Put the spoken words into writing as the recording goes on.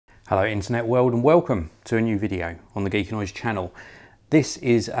Hello internet world and welcome to a new video on the Geekanoids channel. This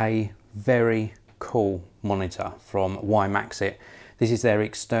is a very cool monitor from WIMAXIT. This is their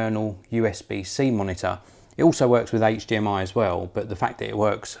external USB-C monitor. It also works with HDMI as well, but the fact that it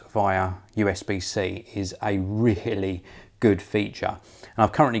works via USB-C is a really good feature. And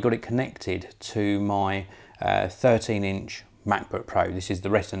I've currently got it connected to my 13-inch MacBook Pro. This is the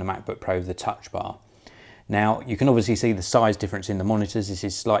Retina MacBook Pro with the touch bar. Now you can obviously see the size difference in the monitors. This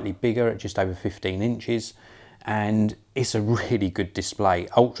is slightly bigger at just over 15 inches and it's a really good display,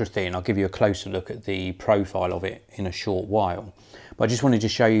 ultra thin. I'll give you a closer look at the profile of it in a short while, but I just wanted to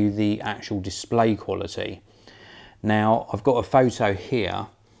show you the actual display quality. Now I've got a photo here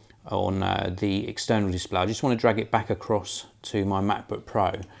on the external display. I just want to drag it back across to my MacBook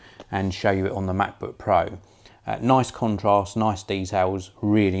Pro and show you it on the MacBook Pro. Nice contrast, nice details,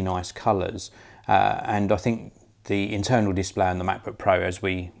 really nice colours. And I think the internal display on the MacBook Pro, as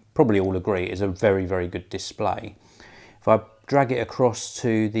we probably all agree, is a very, very good display. If I drag it across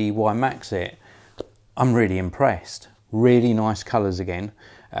to the WIMAXIT, I'm really impressed. Really nice colours again,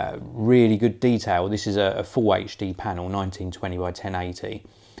 really good detail. This is a full HD panel, 1920 by 1080,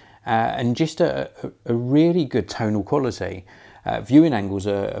 and just a really good tonal quality. Viewing angles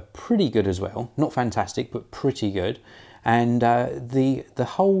are pretty good as well, not fantastic, but pretty good. And the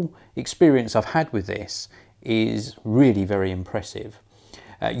whole experience I've had with this is really very impressive.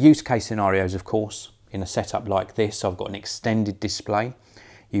 Use case scenarios, of course, in a setup like this, I've got an extended display.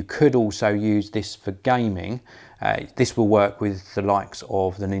 You could also use this for gaming. This will work with the likes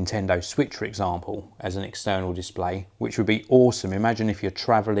of the Nintendo Switch, for example, as an external display, which would be awesome. Imagine if you're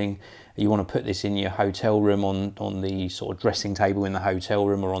traveling, you want to put this in your hotel room on the sort of dressing table in the hotel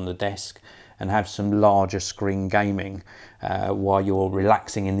room or on the desk, and have some larger screen gaming while you're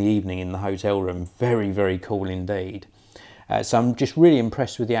relaxing in the evening in the hotel room. Very, very cool indeed. So I'm just really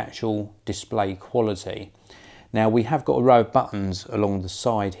impressed with the actual display quality. Now we have got a row of buttons along the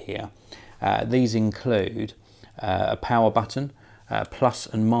side here. These include a power button, plus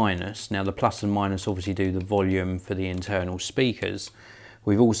and minus. Now the plus and minus obviously do the volume for the internal speakers.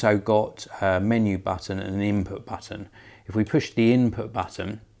 We've also got a menu button and an input button. If we push the input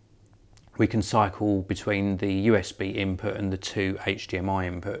button, we can cycle between the USB input and the two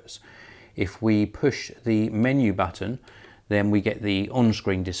HDMI inputs. If we push the menu button, then we get the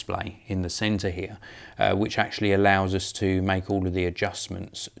on-screen display in the center here, which actually allows us to make all of the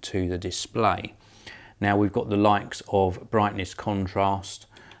adjustments to the display. Now we've got the likes of brightness, contrast,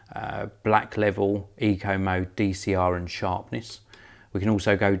 black level, eco mode, DCR and sharpness. We can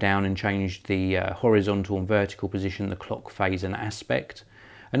also go down and change the horizontal and vertical position, the clock phase and aspect.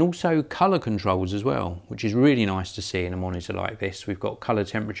 And also colour controls as well, which is really nice to see in a monitor like this. We've got colour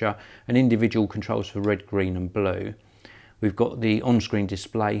temperature and individual controls for red, green and blue. We've got the on-screen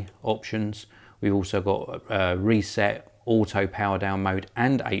display options. We've also got reset, auto power down mode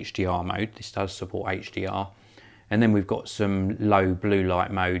and HDR mode. This does support HDR. And then we've got some low blue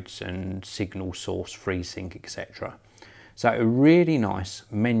light modes and signal source, FreeSync, etc. So a really nice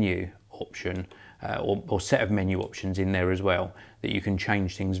menu option or set of menu options in there as well, that you can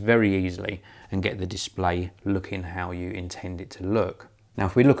change things very easily and get the display looking how you intend it to look. Now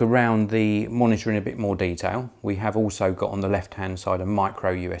if we look around the monitor in a bit more detail, we have also got on the left hand side a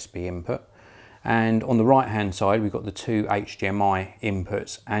micro USB input, and on the right hand side we've got the two HDMI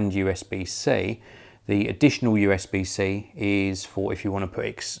inputs and USB-C. The additional USB-C is for if you want to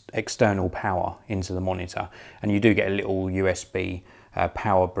put external power into the monitor, and you do get a little USB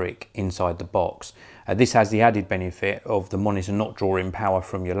power brick inside the box. This has the added benefit of the monitor not drawing power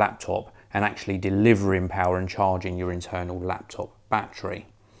from your laptop and actually delivering power and charging your internal laptop battery.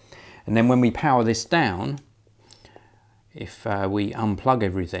 And then when we power this down, if we unplug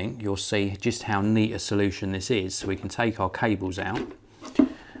everything, you'll see just how neat a solution this is. So we can take our cables out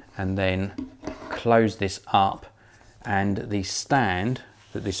and then close this up, and the stand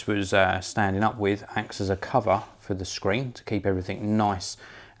that this was standing up with acts as a cover for the screen to keep everything nice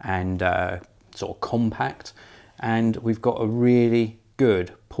and sort of compact. And we've got a really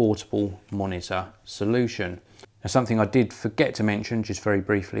good portable monitor solution. Now something I did forget to mention just very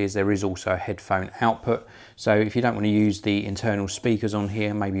briefly is there is also a headphone output. So if you don't want to use the internal speakers on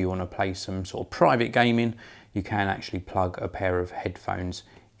here, maybe you want to play some sort of private gaming, you can actually plug a pair of headphones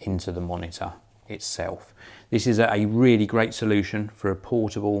into the monitor itself. This is a really great solution for a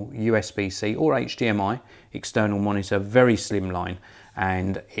portable USB-C or HDMI external monitor, very slimline,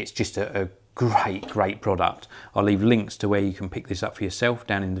 and it's just a great product. I'll leave links to where you can pick this up for yourself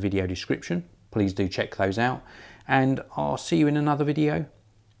down in the video description. Please do check those out, and I'll see you in another video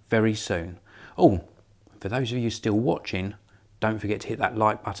very soon. Oh, for those of you still watching, don't forget to hit that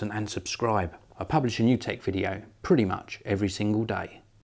like button and subscribe. I publish a new tech video pretty much every single day.